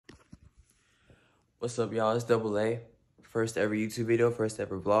What's up, y'all? It's Double A. First ever YouTube video, first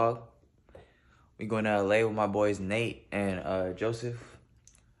ever vlog. We going to LA with my boys Nate and Joseph.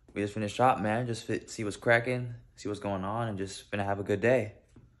 We just finished shop, man. Just see what's cracking, see what's going on, and just finna have a good day.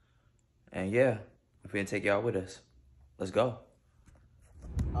 And yeah, we finna take y'all with us. Let's go.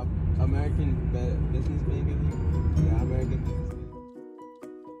 American businessman, yeah, American businessman.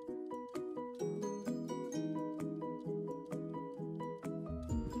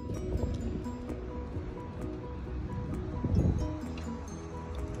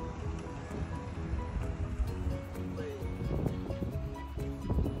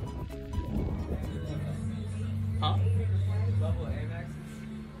 Huh? Double Amex.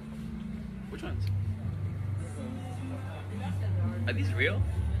 Which ones? Are these real?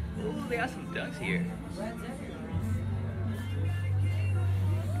 Ooh, they got some dunks here.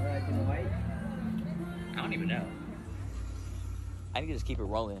 Alright, in white. I don't even know. I need to just keep it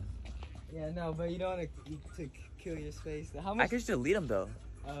rolling. Yeah, no, but you don't want to kill your space. How I much? can just delete them though.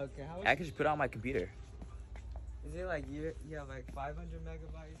 Oh, okay, how much? I can just put it on my computer. Is it like you have like 500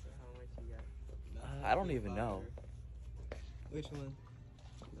 megabytes or how much you got? I don't even know. Which one?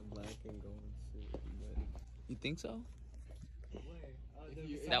 The black and gold suit. You think so? Where? Oh,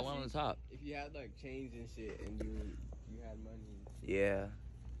 That one on the top. If you had like change and shit and you had money. Yeah.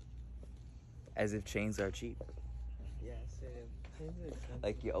 As if chains are cheap. Yeah, same. Chains are expensive.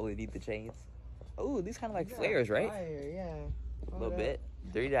 Like you only need the chains. Oh, these kind of like Yeah, flares, right? fire, yeah. A little bit.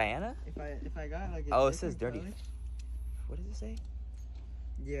 Dirty Diana? If I got like a Oh, it says different dirty. color- What does it say?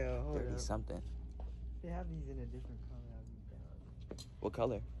 Yeah, hold Dirty up. something. If they have these in a different color, I'd be down. What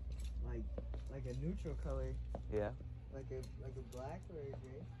color? Like a neutral color, Yeah. like a black or a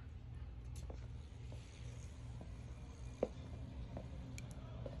gray.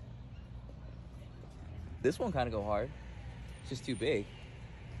 This one kind of go hard. It's just too big.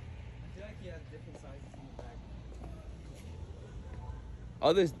 I feel like you have different sizes in the back.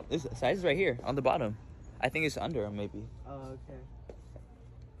 Oh, this size is right here on the bottom. I think it's under maybe. Oh, okay.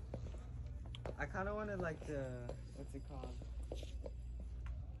 I kind of wanted like the, what's it called?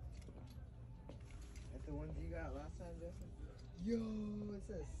 Like the ones you got last time, Justin? Yo, it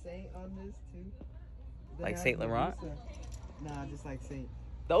says Saint on this too. They Like have Saint the Laurent? Lisa. Nah, just like Saint.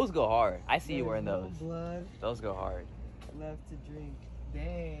 Those go hard. I see you There's wearing no those. blood Those go hard. left to drink.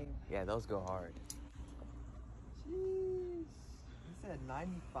 Dang. Yeah, those go hard. Jeez. You said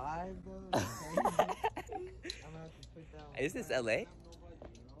 95 though? That's crazy. I'm gonna have to put that one. Is this back. LA?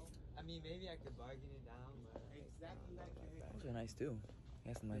 I mean, maybe I could bargain it down, but exactly like that. Those are nice too.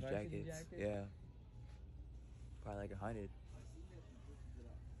 You got some nice Varsity jackets. jacket? Yeah. Probably like 100.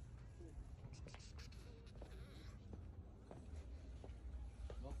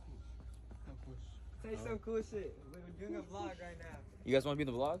 Say some cool shit. We're doing a vlog right now. You guys want to be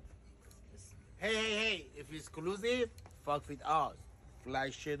in the vlog? Hey, if it's exclusive, fuck with us. Fly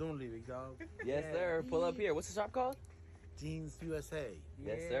shit only, big dog. Yes, Yeah. sir. Pull up here. What's the shop called? Jeans USA.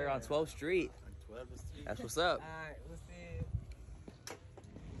 Yes, sir. On 12th Street. On 12th Street. That's what's up. Alright, we'll see you.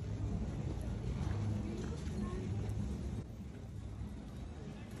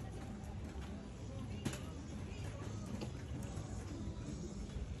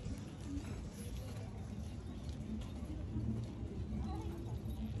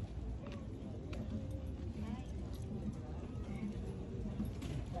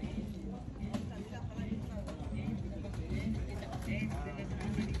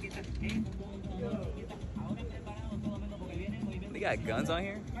 They got guns on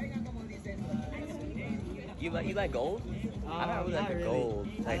here. You like gold? I'm not really like a gold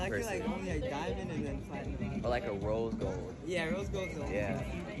I type like person. it like only like diamond and then platinum. Or like a rose gold. Yeah, rose gold's the only Yeah.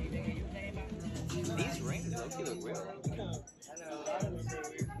 thing. These rings don't look real. I know, a lot of them say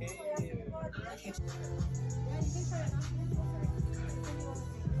weird.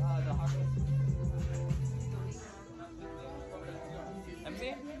 The Harvest. Let me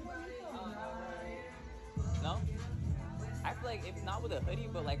see. No? I feel like if not with a hoodie,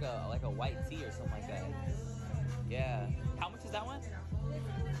 but like a white tee or something like that. Yeah. How much is that one?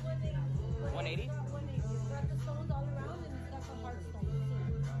 180? Got the stones all around and it's got the hard stones.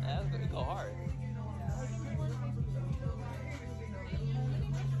 Yeah, that's gonna go hard.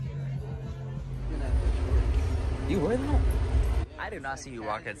 You wear that? I did not see you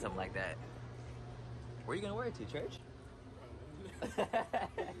rocking something like that. Where are you gonna wear it to, church?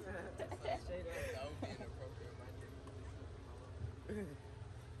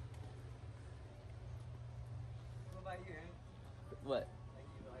 What about you, Aaron? What? Like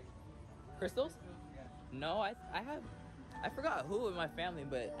you like Crystals? Yeah. No, I forgot who in my family,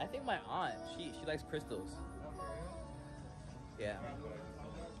 but I think my aunt, she likes crystals. Oh, for real? Yeah.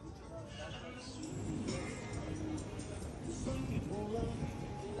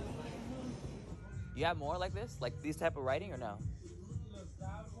 You have more like this? Like these type of writing or no? Look,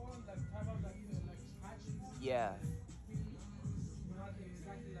 that one, like type of like even like patches, Yeah. not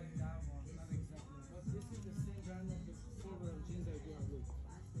exactly like that one, not exactly. But this is the same brand of the silver jeans that you have. Look,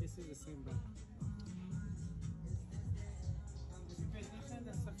 this is the same brand. If you pay attention,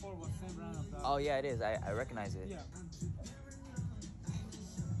 that's the four was same brand of that. Oh yeah, it is. I recognize it. Yeah,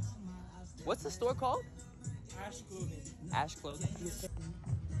 What's the store called? Ash Clothing. Ash Clothing.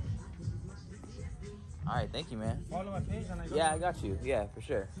 All right, thank you, man. Follow my page and I got Yeah, I got you. Yeah, for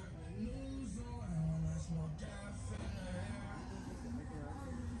sure.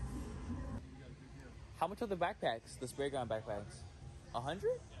 How much are the backpacks? The spray ground backpacks? 100?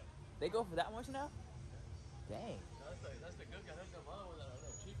 They go for that much now? Dang. That's the good guy. There's some other ones that are a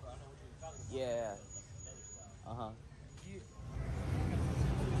little cheaper. I know what you're talking about. Yeah. Uh huh.